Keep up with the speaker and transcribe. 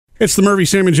It's the Murphy,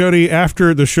 Sam, and Jody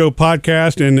After the Show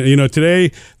podcast. And,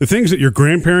 today, the things that your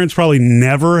grandparents probably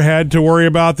never had to worry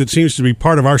about that seems to be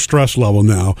part of our stress level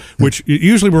now, which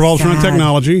usually revolves around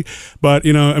technology. But,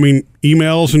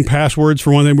 emails and passwords,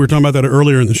 for one thing. We were talking about that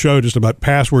earlier in the show, just about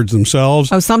passwords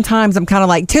themselves. Oh, sometimes I'm kind of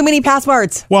like, too many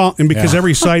passwords. Well, and because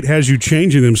every site has you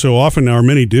changing them so often now, or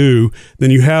many do, then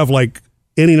you have like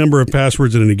any number of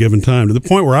passwords at any given time, to the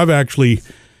point where I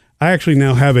actually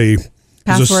now have a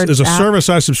service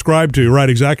I subscribe to, right,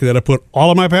 exactly, that I put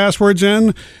all of my passwords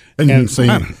in. And so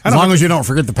as long as you don't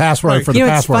forget the password for the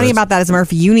password. What's funny about that is,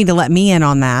 Murphy, you need to let me in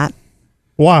on that.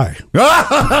 Why?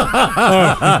 Because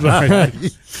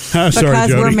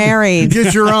Jody. We're married.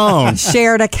 Get your own.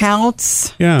 Shared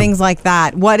accounts, things like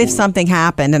that. What if something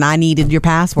happened and I needed your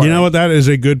password? You know what? That is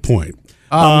a good point.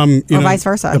 Or vice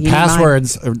versa. The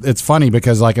passwords, it's funny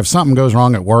because like if something goes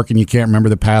wrong at work and you can't remember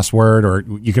the password, or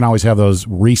you can always have those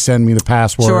resend me the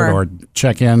password or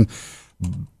check in.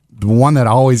 The one that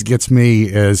always gets me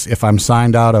is if I'm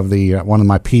signed out of the one of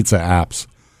my pizza apps.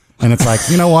 And it's like,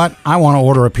 you know what? I want to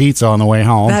order a pizza on the way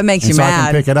home. That makes you mad.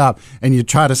 I can pick it up. And you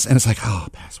try to, and it's like,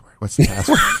 password. What's the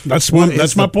password?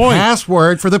 That's my point.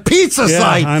 Password for the pizza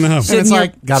site. I know. Shouldn't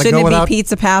it be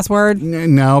pizza password?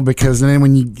 No, because then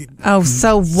when you...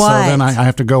 so what? So then I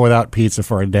have to go without pizza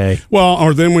for a day. Well,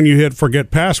 or then when you hit forget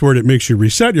password, it makes you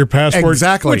reset your password.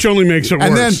 Exactly. Which only makes it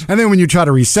worse. And then when you try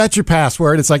to reset your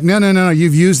password, it's like, no,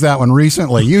 you've used that one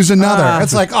recently. Use another.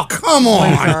 It's like, oh, come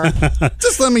on.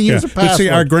 Just let me use a password. But see,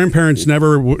 our grandparents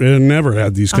never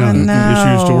had these kind of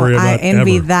issues to worry about. I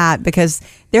envy that because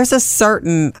there's a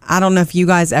certain, I don't know if you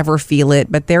guys ever feel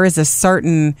it, but there is a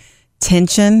certain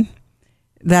tension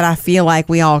that I feel like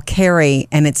we all carry,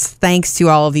 and it's thanks to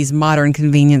all of these modern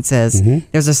conveniences. Mm-hmm.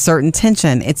 There's a certain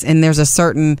tension. And there's a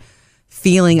certain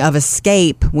feeling of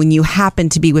escape when you happen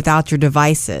to be without your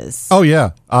devices. Oh,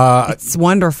 yeah. It's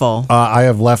wonderful. I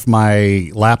have left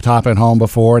my laptop at home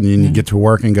before, and then you get to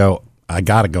work and go, I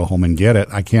got to go home and get it.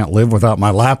 I can't live without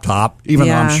my laptop, even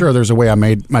though I'm sure there's a way I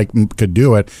could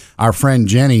do it. Our friend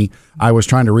Jenny, I was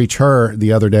trying to reach her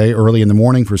the other day early in the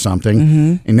morning for something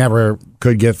and never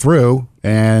could get through.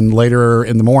 And later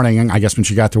in the morning, I guess when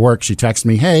she got to work, she texted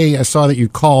me, hey, I saw that you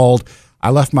called. I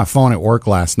left my phone at work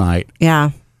last night.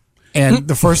 Yeah. And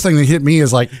the first thing that hit me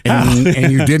is like, and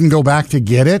you didn't go back to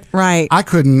get it? Right. I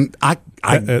couldn't.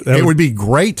 It would be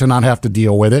great to not have to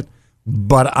deal with it.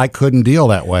 But I couldn't deal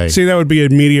that way. See, that would be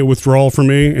immediate withdrawal for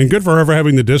me. And good for her for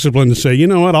having the discipline to say, you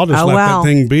know what, I'll just let that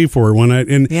thing be for one night.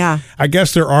 And I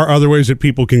guess there are other ways that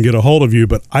people can get a hold of you,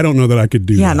 but I don't know that I could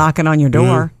do that. Yeah, knocking on your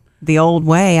door. The old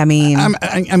way, I mean.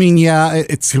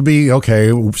 It's going to be,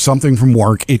 okay, something from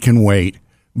work, it can wait.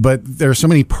 But there's so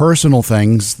many personal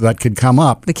things that could come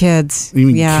up. The kids.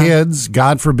 Kids,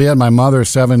 God forbid, my mother's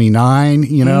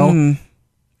 79,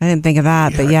 I didn't think of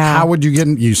that, but how would you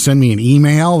you send me an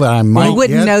email that I might You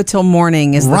wouldn't know till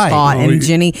morning is the thought. Well, and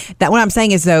Jenny, what I'm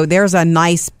saying is, though, there's a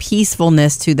nice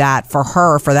peacefulness to that for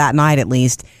her, for that night at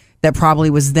least, that probably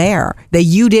was there, that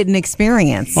you didn't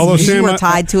experience. Although, Sam, you were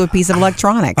tied to a piece of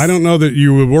electronics. I don't know that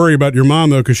you would worry about your mom,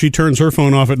 though, because she turns her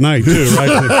phone off at night, too,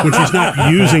 right? When she's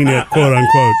not using it, quote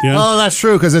unquote. Yeah? Oh, that's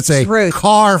true, because it's a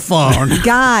car phone.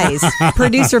 Guys,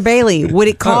 Producer Bailey, would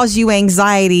it cause you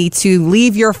anxiety to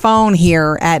leave your phone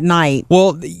here at night?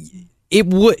 Well, it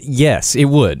would. Yes, it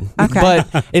would. Okay.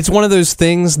 But it's one of those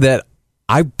things that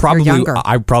I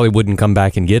probably wouldn't come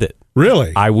back and get it.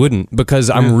 Really? I wouldn't, because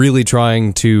I'm really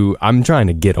trying to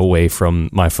get away from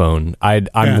my phone.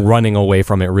 I'm running away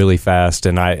from it really fast,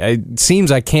 and it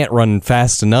seems I can't run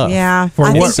fast enough. Yeah.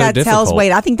 I think that tells,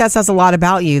 I think that says a lot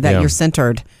about you, that you're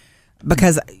centered.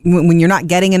 Because when you're not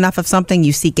getting enough of something,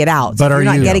 you seek it out. So if you're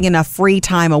not getting enough free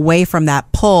time away from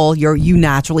that pull, you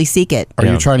naturally seek it. Are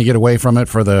you trying to get away from it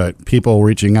for the people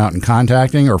reaching out and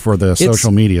contacting, or for the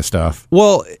social media stuff?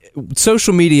 Well,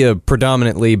 social media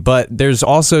predominantly, but there's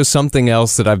also something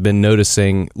else that I've been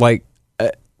noticing,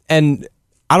 and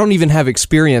I don't even have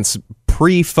experience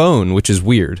pre-phone, which is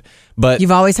weird. But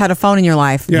you've always had a phone in your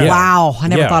life. Yeah. Wow, I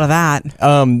never thought of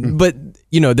that. But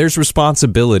there's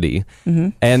responsibility,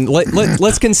 and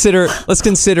let's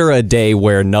consider a day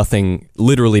where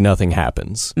literally nothing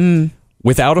happens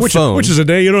without a phone, which is a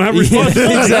day you don't have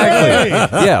responsibility.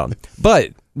 Exactly. Yeah,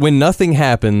 but when nothing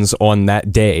happens on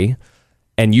that day,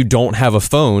 and you don't have a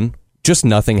phone, just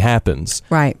nothing happens.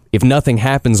 Right. If nothing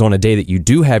happens on a day that you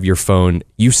do have your phone,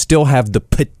 you still have the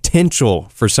potential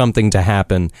for something to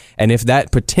happen. And if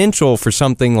that potential for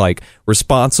something like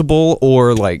responsible,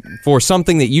 or like for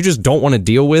something that you just don't want to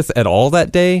deal with at all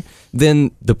that day,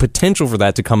 then the potential for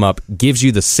that to come up gives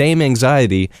you the same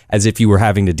anxiety as if you were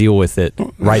having to deal with it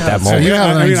right that moment. So you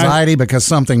have anxiety because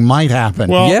something might happen.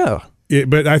 Well, yeah.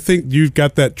 but I think you've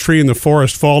got that tree in the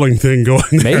forest falling thing going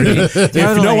there. Maybe. If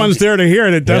no one's there to hear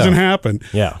it, it doesn't happen.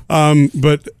 Yeah.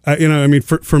 But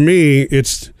for me,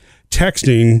 it's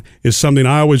texting is something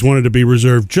I always wanted to be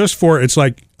reserved just for. It's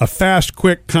like a fast,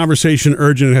 quick conversation,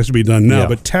 urgent. It has to be done now. Yeah.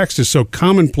 But text is so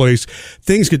commonplace.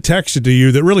 Things get texted to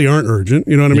you that really aren't urgent.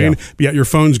 You know what I mean? Yet your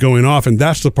phone's going off, and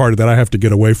that's the part that I have to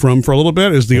get away from for a little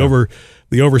bit. Is the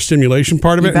overstimulation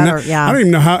part of it. Better, and I don't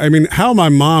even know how my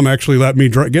mom actually let me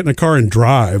get in a car and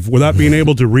drive without being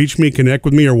able to reach me, connect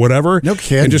with me, or whatever. No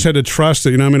kidding. And just had to trust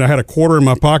that. I had a quarter in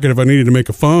my pocket if I needed to make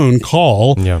a phone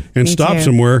call and Me stop too.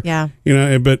 somewhere. Yeah.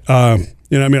 But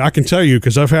I can tell you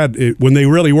because I've had it, when they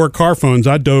really were car phones,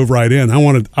 I dove right in. I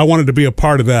wanted to be a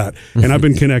part of that, and I've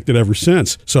been connected ever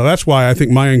since. So that's why I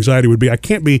think my anxiety would be I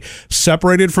can't be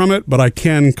separated from it, but I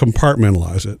can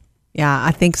compartmentalize it. Yeah,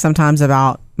 I think sometimes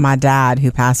about my dad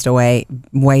who passed away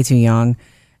way too young.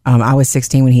 I was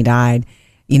 16 when he died.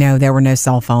 There were no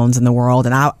cell phones in the world,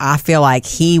 and I feel like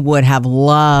he would have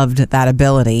loved that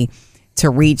ability to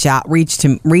reach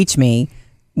me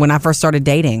when I first started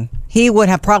dating. He would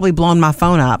have probably blown my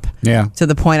phone up to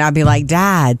the point I'd be like,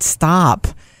 Dad, stop.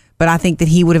 But I think that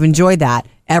he would have enjoyed that.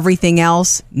 Everything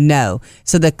else, no.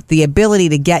 So the ability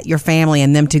to get your family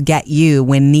and them to get you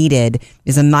when needed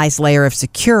is a nice layer of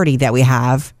security that we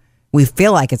have. We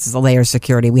feel like it's a layer of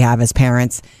security we have as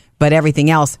parents. But everything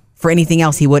else, for anything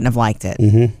else, he wouldn't have liked it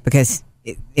because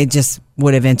it just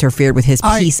would have interfered with his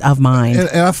peace of mind.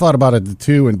 And I've thought about it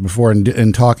too, and before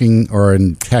in talking or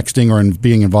in texting or in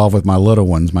being involved with my little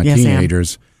ones, my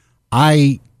teenagers.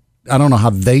 Sam. I don't know how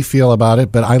they feel about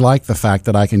it, but I like the fact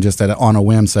that I can just on a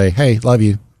whim say, "Hey, love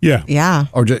you." Yeah.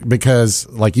 Or because,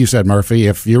 like you said, Murphy,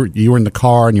 if you were in the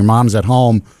car and your mom's at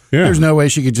home, there's no way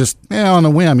she could just on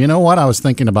a whim. You know what? I was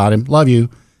thinking about him. Love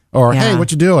you. Or hey,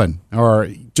 what you doing? Or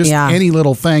just any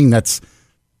little thing that's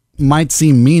might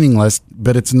seem meaningless,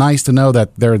 but it's nice to know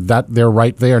that they're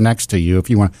right there next to you. If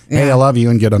you want, hey, I love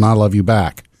you, and get an I love you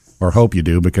back. Or hope you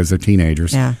do because they're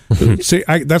teenagers. Yeah. See,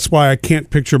 that's why I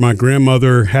can't picture my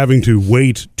grandmother having to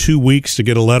wait 2 weeks to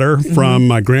get a letter from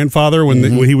my grandfather when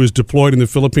he was deployed in the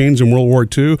Philippines in World War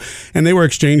II. And they were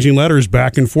exchanging letters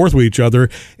back and forth with each other.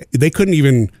 They couldn't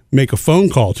even make a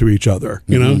phone call to each other,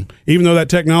 even though that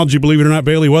technology, believe it or not,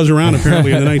 Bailey, was around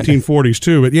apparently in the 1940s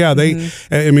too. But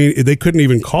they couldn't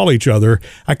even call each other.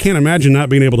 I can't imagine not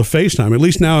being able to FaceTime. At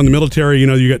least now in the military,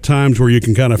 you got times where you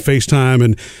can kind of FaceTime,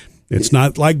 and it's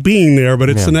not like being there, but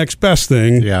it's the next best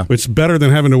thing. Yeah. It's better than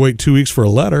having to wait 2 weeks for a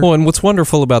letter. Well, and what's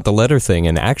wonderful about the letter thing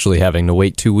and actually having to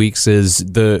wait 2 weeks is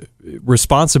the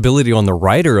responsibility on the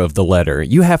writer of the letter.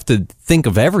 You have to think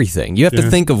of everything. You have to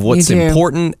think of what's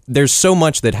important. There's so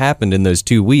much that happened in those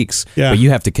 2 weeks, but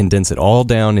you have to condense it all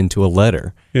down into a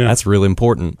letter. Yeah. That's really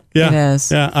important. Yeah. It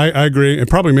is. Yeah, I agree. It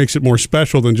probably makes it more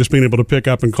special than just being able to pick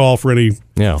up and call for any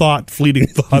fleeting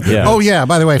thought. Yeah. Oh, yeah,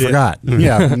 by the way, I forgot.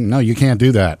 Yeah, no, you can't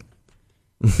do that.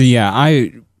 Yeah,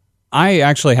 I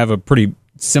actually have a pretty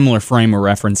similar frame of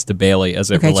reference to Bailey as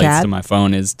it relates Chad? to my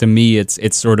phone. Is to me,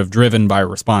 it's sort of driven by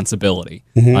responsibility.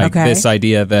 Like this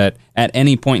idea that at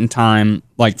any point in time,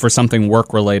 like for something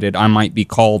work related, I might be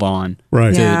called on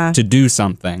to do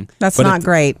something. That's not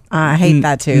great. I hate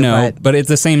that too. No, but at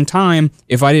the same time,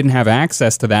 if I didn't have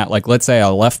access to that, like let's say I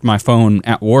left my phone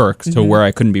at work to where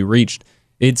I couldn't be reached,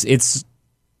 it's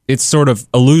sort of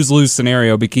a lose-lose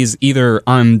scenario because either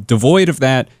I'm devoid of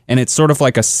that and it's sort of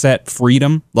like a set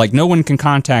freedom. Like no one can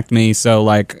contact me. So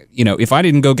like, if I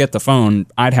didn't go get the phone,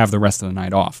 I'd have the rest of the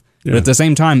night off. Yeah. But at the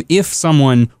same time, if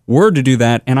someone were to do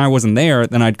that and I wasn't there,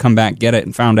 then I'd come back, get it,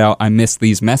 and found out I missed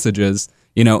these messages.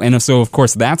 And so of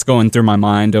course that's going through my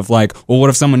mind of like, well, what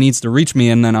if someone needs to reach me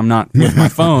and then I'm not with my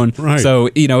phone? Right. So,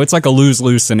 it's like a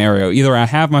lose-lose scenario. Either I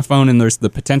have my phone and there's the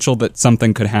potential that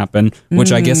something could happen,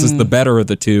 which I guess is the better of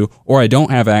the two, or I don't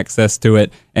have access to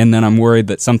it and then I'm worried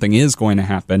that something is going to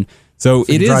happen. So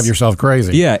it you is drive yourself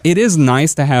crazy. Yeah, it is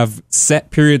nice to have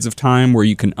set periods of time where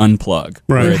you can unplug.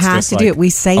 Right. You It's have just to like do it.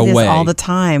 We say this away. all the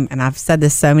time, and I've said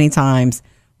this so many times.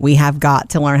 We have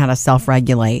got to learn how to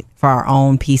self-regulate for our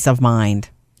own peace of mind.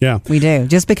 Yeah. We do.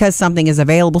 Just because something is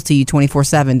available to you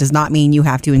 24/7 does not mean you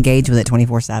have to engage with it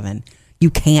 24/7. You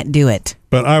can't do it.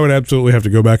 But I would absolutely have to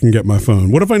go back and get my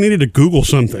phone. What if I needed to Google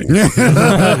something?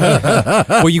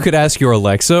 Well, you could ask your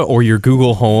Alexa or your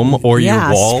Google Home or your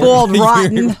wall. Spoiled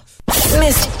rotten.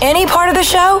 Missed any part of the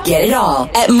show? Get it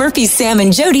all at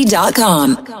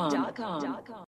murphysamandjody.com.